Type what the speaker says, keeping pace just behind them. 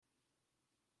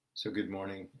So good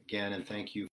morning again, and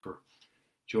thank you for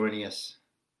joining us.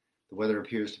 The weather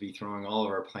appears to be throwing all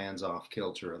of our plans off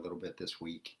kilter a little bit this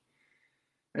week.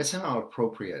 And it's somehow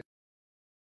appropriate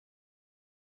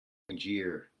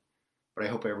year, but I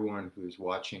hope everyone who is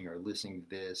watching or listening to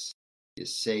this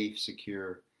is safe,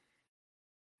 secure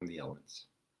from the elements.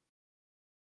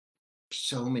 There's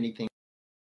so many things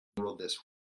in the world this week,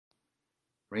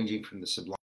 ranging from the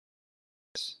sublime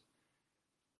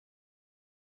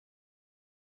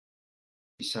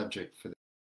subject for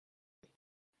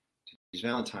today's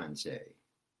Valentine's Day,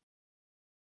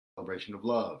 celebration of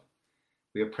love.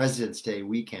 We have President's Day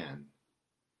weekend,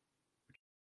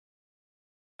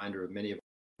 reminder of many of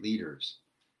our leaders,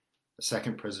 a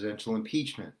second presidential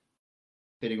impeachment,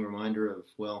 fitting reminder of,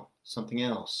 well, something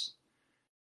else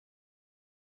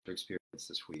to experience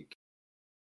this week.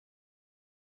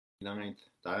 9th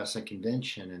Diocesan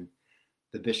Convention and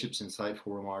the bishop's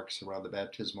insightful remarks around the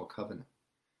baptismal covenant.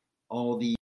 All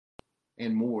these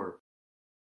and more.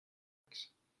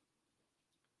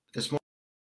 This morning,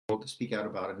 I want to speak out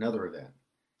about another event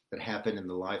that happened in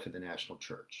the life of the National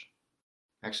Church.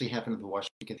 Actually happened at the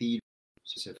Washington Cathedral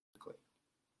specifically.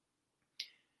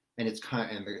 And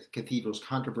the cathedral's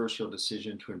controversial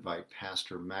decision to invite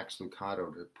Pastor Max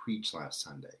Lucado to preach last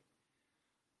Sunday.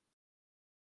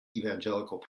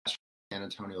 Evangelical pastor of San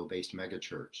Antonio-based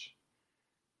megachurch.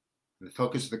 And the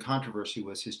focus of the controversy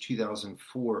was his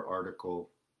 2004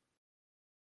 article,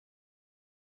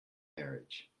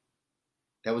 Marriage.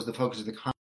 That was the focus of the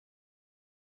controversy,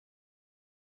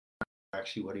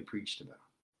 actually what he preached about.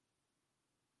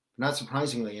 Not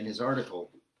surprisingly, in his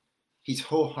article, he's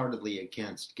wholeheartedly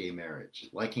against gay marriage,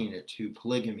 likening it to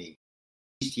polygamy,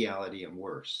 bestiality, and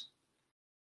worse.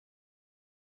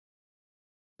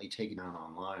 Taken down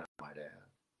online, I might add.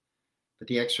 But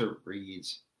the excerpt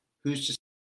reads, "Who's to say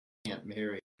you can't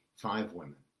marry 5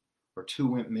 women, or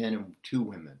 2 men and 2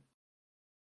 women?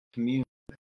 Community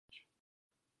marriage,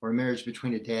 or a marriage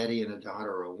between a daddy and a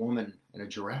daughter, or a woman and a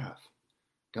giraffe.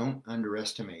 Don't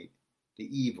underestimate the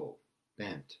evil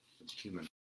bent of the human."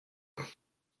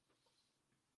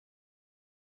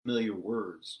 Familiar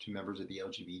words to members of the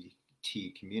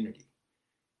LGBT community.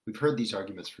 We've heard these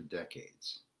arguments for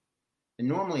decades. And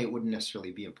normally it wouldn't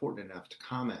necessarily be important enough to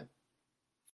comment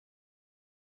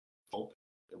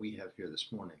that we have here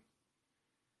this morning.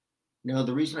 No,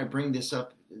 the reason I bring up this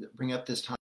topic, is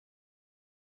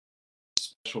a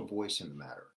special voice in the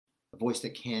matter, a voice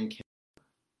that can care, a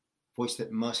voice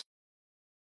that must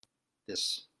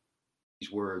these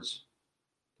words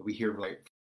that we hear right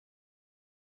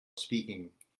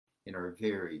speaking in our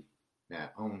very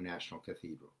own National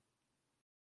Cathedral.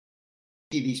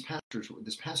 See, this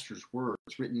pastor's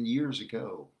words written years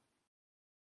ago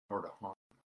are to harm.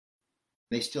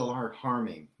 They still are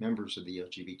harming members of the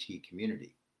LGBT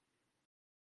community.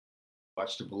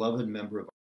 Watched a beloved member of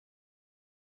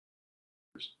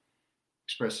ours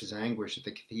express his anguish at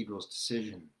the cathedral's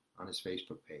decision on his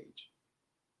Facebook page.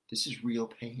 This is real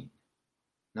pain.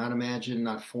 Not imagined,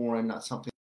 not foreign, not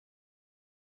something.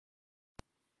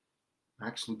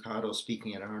 Max Lucado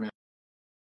speaking at our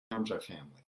harms our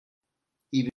family,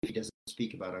 even if he doesn't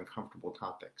speak about uncomfortable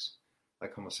topics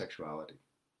like homosexuality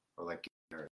or like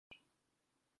marriage.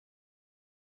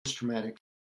 Post-traumatic,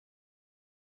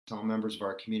 all members of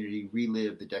our community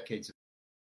relive the decades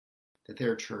that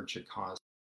their church had caused.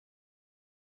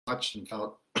 Watched and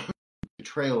felt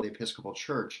betrayal of the Episcopal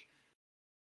Church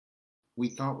we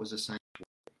thought was a sanctuary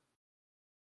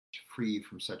free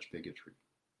from such bigotry.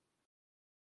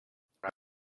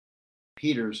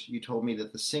 Peters, you told me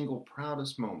that the single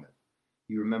proudest moment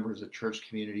you remember as a church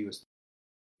community was the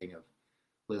wedding of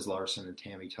Liz Larson and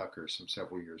Tammy Tucker some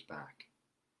several years back.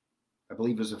 I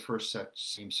believe it was the first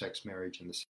same-sex marriage in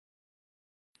the city.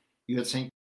 You had St.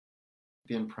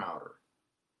 been prouder.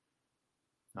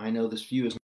 I know this view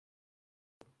is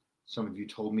some of you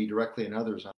told me directly and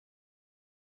others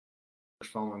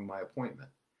following my appointment.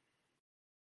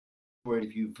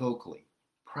 If you vocally,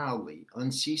 proudly,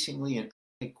 unceasingly, and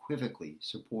unequivocally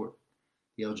support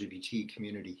the LGBT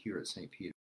community here at St.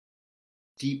 Peter,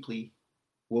 deeply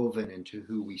woven into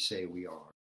who we say we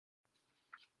are.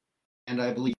 And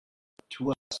I believe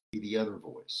to us be the other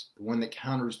voice, the one that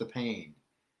counters the pain,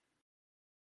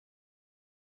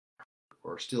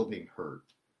 or still being heard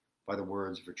by the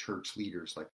words of our church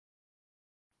leaders like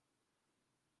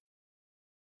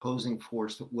opposing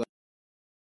force that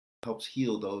helps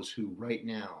heal those who right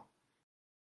now are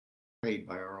betrayed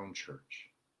by our own church.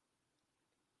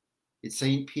 It's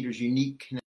St. Peter's unique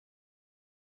connection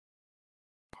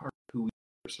to who we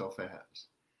see ourselves as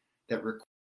that requires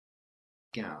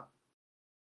out.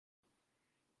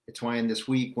 It's why in this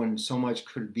week, when so much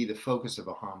could be the focus of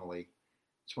a homily,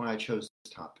 it's why I chose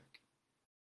this topic.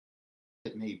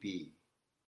 It may be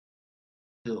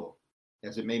chill,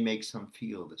 as it may make some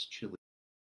feel this chilly.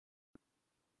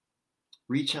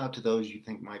 Reach out to those you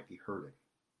think might be hurting.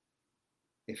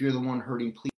 If you're the one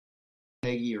hurting, please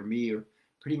Peggy or me or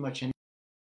pretty much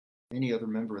any other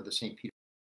member of the St. Peter.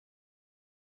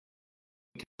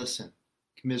 We can listen,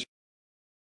 commiserate,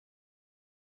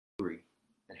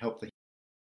 and help the.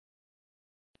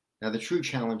 Now, the true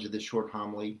challenge of this short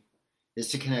homily is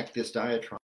to connect this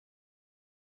diatribe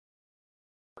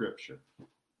to Scripture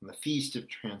on the Feast of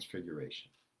Transfiguration.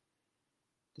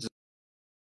 This is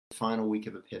the final week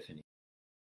of Epiphany,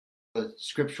 a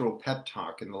scriptural pep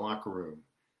talk in the locker room,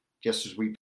 just as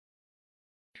we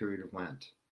period of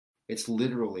Lent. It's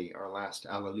literally our last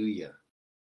Alleluia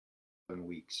 7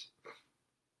 weeks.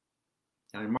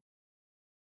 Now, in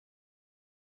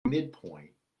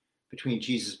midpoint between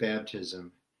Jesus'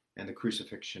 baptism and the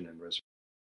crucifixion and resurrection.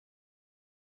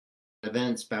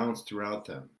 Events bounce throughout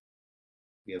them.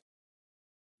 We have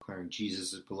declaring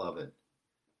Jesus is beloved.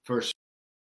 First,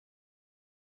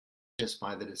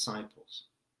 by the disciples.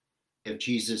 We have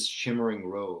Jesus' shimmering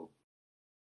robe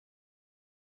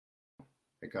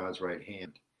at God's right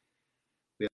hand.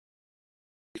 We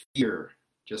have fear,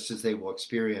 just as they will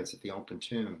experience at the open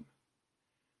tomb.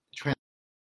 The transition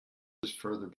is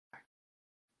further back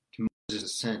to Moses'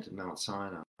 ascent at Mount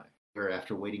Sinai, where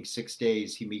after waiting 6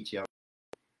 days, he meets Yahweh.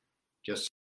 Just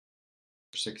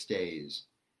for 6 days,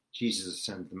 Jesus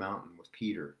ascends the mountain with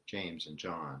Peter, James, and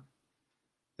John.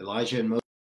 Elijah and Moses,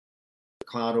 the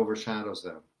cloud overshadows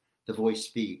them. The voice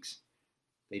speaks.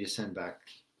 They descend back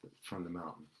from the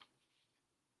mountain.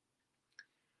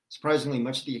 Surprisingly,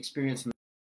 much of the experience in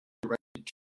the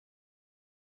resurrection,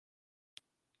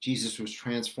 Jesus was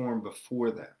transformed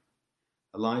before them.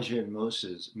 Elijah and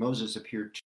Moses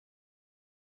appeared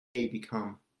to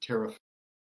become terrified.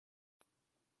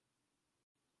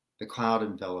 The cloud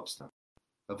envelops them.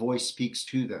 A voice speaks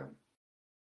to them.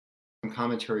 Some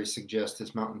commentaries suggest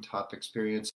this mountaintop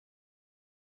experience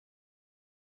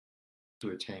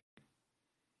to attain.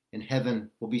 In heaven,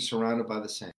 we'll be surrounded by the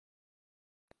saints,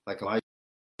 like Elijah,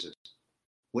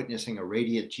 witnessing a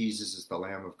radiant Jesus as the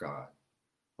Lamb of God,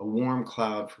 a warm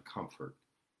cloud for comfort,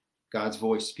 God's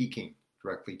voice speaking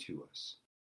directly to us.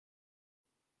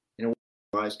 In a way,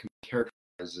 our lives can be characterized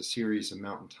as a series of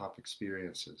mountaintop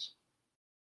experiences.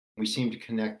 We seem to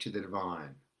connect to the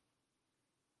divine,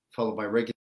 followed by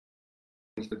regular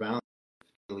the balance of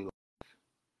daily life.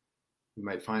 We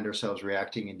might find ourselves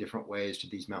reacting in different ways to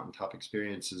these mountaintop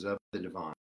experiences of the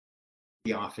divine,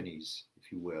 theophanies,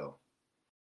 if you will,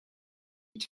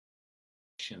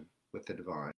 with the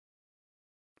divine.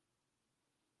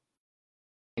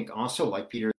 I think also, like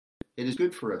Peter, it is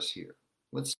good for us here.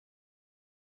 Let's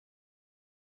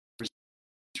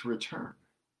to return.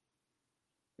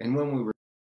 And when we return,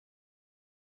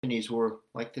 or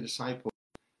like the disciples,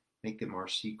 make them our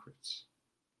secrets.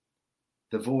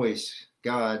 The voice,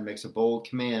 God, makes a bold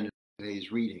command in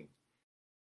today's reading.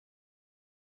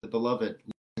 The beloved,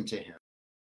 listen to him.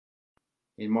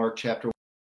 In Mark chapter 1,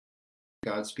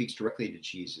 God speaks directly to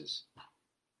Jesus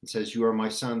and says, "You are my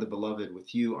son, the beloved.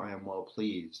 With you I am well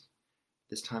pleased."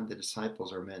 This time the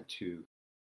disciples are meant to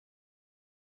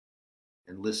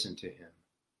and listen to him.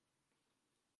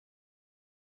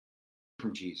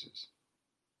 From Jesus.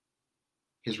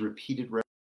 His repeated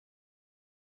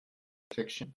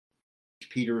fiction,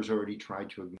 which Peter has already tried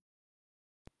to ignore.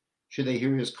 Should they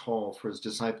hear his call for his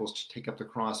disciples to take up the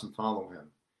cross and follow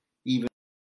him, even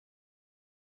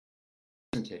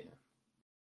listen to him?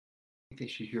 I think they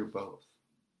should hear both.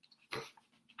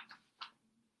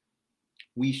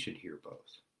 We should hear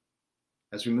both.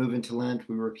 As we move into Lent,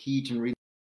 we repeat and read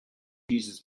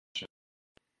Jesus' passion.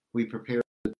 We prepare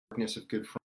for the darkness of Good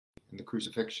Friday and the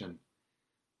crucifixion.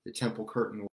 The temple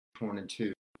curtain was torn in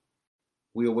two.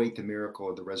 We await the miracle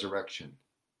of the resurrection.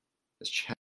 As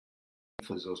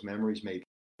painful as those memories may be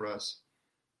for us,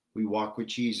 we walk with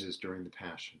Jesus during the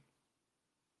Passion.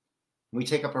 We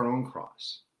take up our own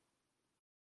cross.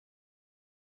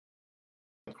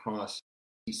 The cross,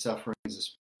 suffering is a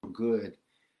spiritual good,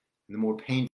 and the more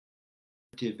painful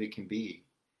it can be,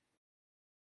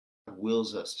 God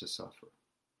wills us to suffer.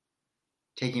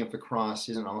 Taking up the cross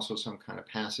isn't also some kind of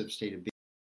passive state of being.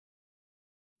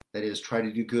 That is, try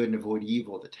to do good and avoid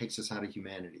evil that takes us out of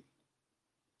humanity.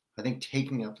 I think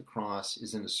taking up the cross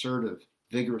is an assertive,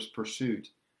 vigorous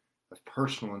pursuit of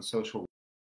personal and social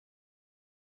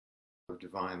of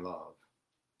divine love.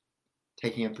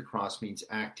 Taking up the cross means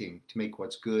acting to make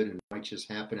what's good and righteous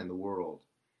happen in the world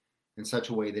in such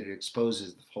a way that it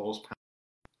exposes the false power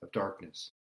of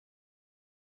darkness.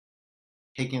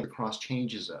 Taking up the cross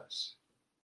changes us,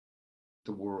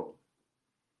 the world.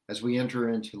 As we enter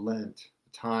into Lent, a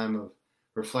time of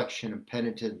reflection and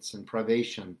penitence and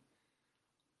privation,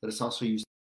 let us also use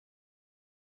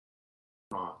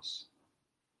the cross,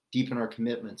 deepen our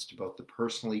commitments to both the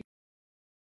personally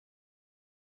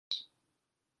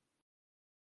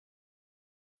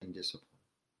and discipline.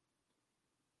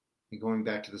 And going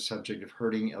back to the subject of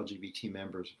hurting LGBT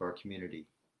members of our community,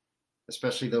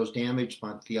 especially those damaged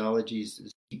by theologies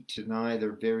that seek to deny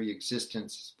their very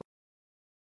existence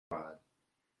as God.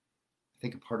 I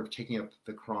think a part of taking up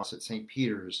the cross at St.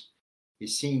 Peter's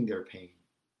is seeing their pain,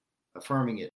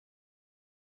 affirming it,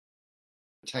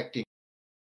 protecting.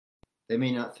 They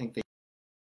may not think they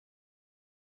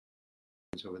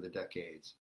over the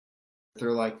decades. If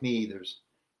they're like me, there's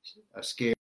a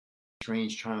scared,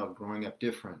 strange child growing up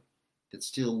different that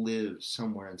still lives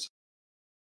somewhere inside.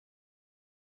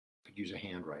 Could use a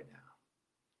hand right now.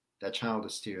 That child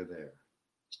is still there,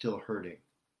 still hurting,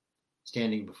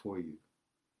 standing before you.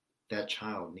 That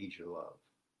child needs your love,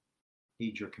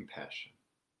 needs your compassion.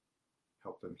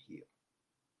 Help them heal.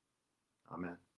 Amen.